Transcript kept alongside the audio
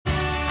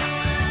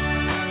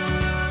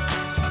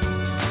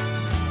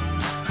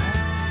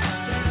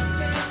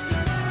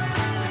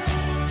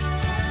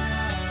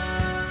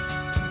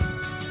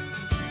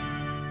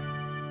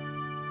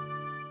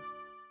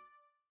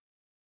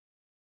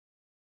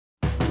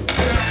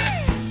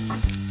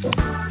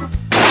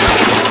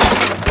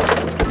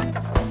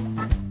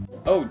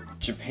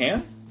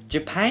Japan?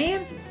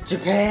 Japan?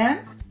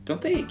 Japan? Don't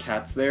they eat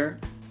cats there?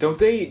 Don't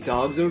they eat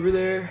dogs over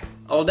there?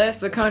 Oh, that's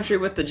the country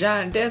with the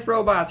giant death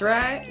robots,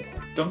 right?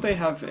 Don't they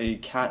have a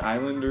cat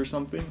island or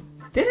something?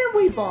 Didn't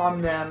we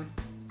bomb them?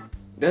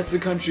 That's the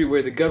country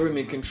where the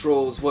government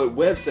controls what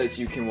websites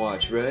you can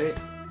watch, right?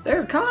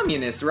 They're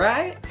communists,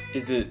 right?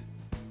 Is it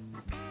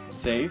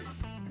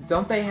safe?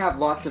 Don't they have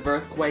lots of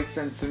earthquakes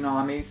and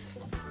tsunamis?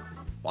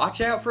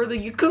 Watch out for the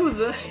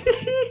Yakuza!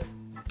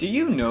 Do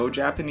you know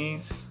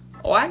Japanese?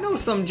 Oh, I know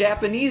some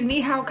Japanese.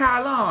 Ni hao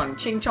kai lan,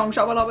 ching chong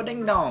shabalaba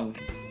ding dong.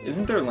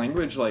 Isn't their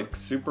language like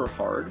super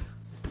hard?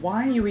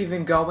 Why are you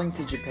even going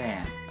to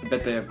Japan? I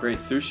bet they have great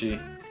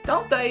sushi.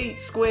 Don't they eat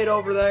squid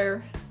over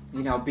there?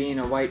 You know, being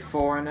a white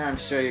foreigner, I'm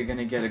sure you're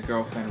gonna get a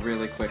girlfriend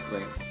really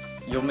quickly.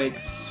 You'll make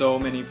so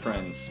many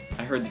friends.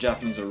 I heard the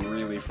Japanese are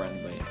really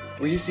friendly.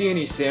 Will you see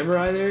any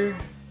samurai there?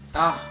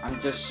 Ah, I'm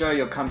just sure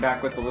you'll come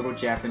back with a little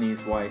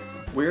Japanese wife.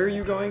 Where are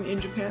you going in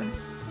Japan?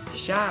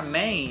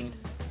 Maine.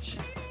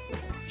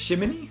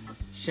 Shimane?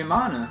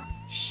 Shimano?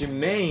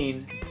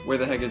 Shimane? Where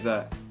the heck is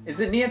that? Is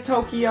it near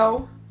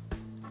Tokyo?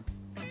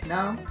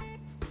 No?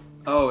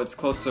 Oh, it's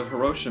close to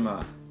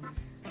Hiroshima,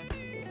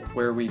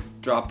 where we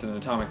dropped an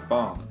atomic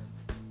bomb.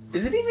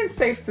 Is it even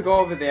safe to go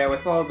over there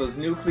with all those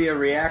nuclear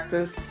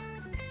reactors?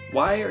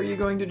 Why are you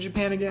going to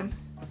Japan again?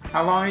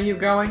 How long are you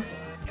going?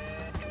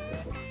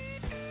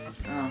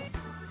 Oh.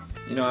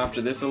 You know,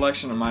 after this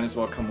election, I might as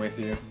well come with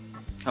you.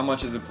 How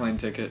much is a plane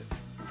ticket?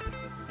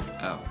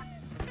 Oh.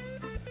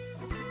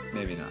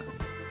 Maybe not.